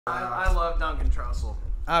I love Duncan Trussell.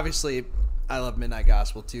 Obviously, I love Midnight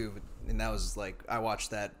Gospel too, and that was like I watched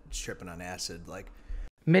that tripping on acid. Like,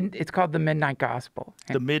 It's called The Midnight Gospel.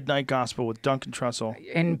 The Midnight Gospel with Duncan Trussell.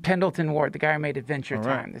 And Pendleton Ward, the guy who made Adventure All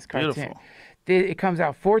right. Time, this cartoon. Beautiful. It comes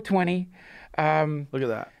out 4/20. Look at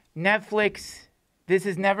that. Netflix. This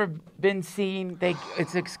has never been seen.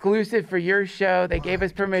 It's exclusive for your show. They gave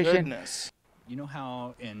us permission. Goodness. You know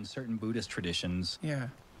how in certain Buddhist traditions, Yeah.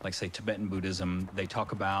 like say Tibetan Buddhism, they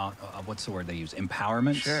talk about, what's the word they use,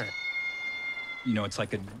 empowerment? Sure. You know, it's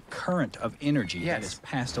like a current of energy that Yes. is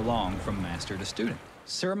passed along from master to student.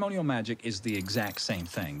 Ceremonial magic is the exact same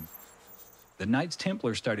thing. The Knights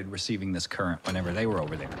Templar started receiving this current whenever they were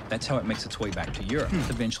over there. That's how it makes its way back to Europe.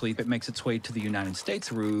 Eventually, it makes its way to the United States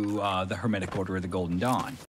through the Hermetic Order of the Golden Dawn.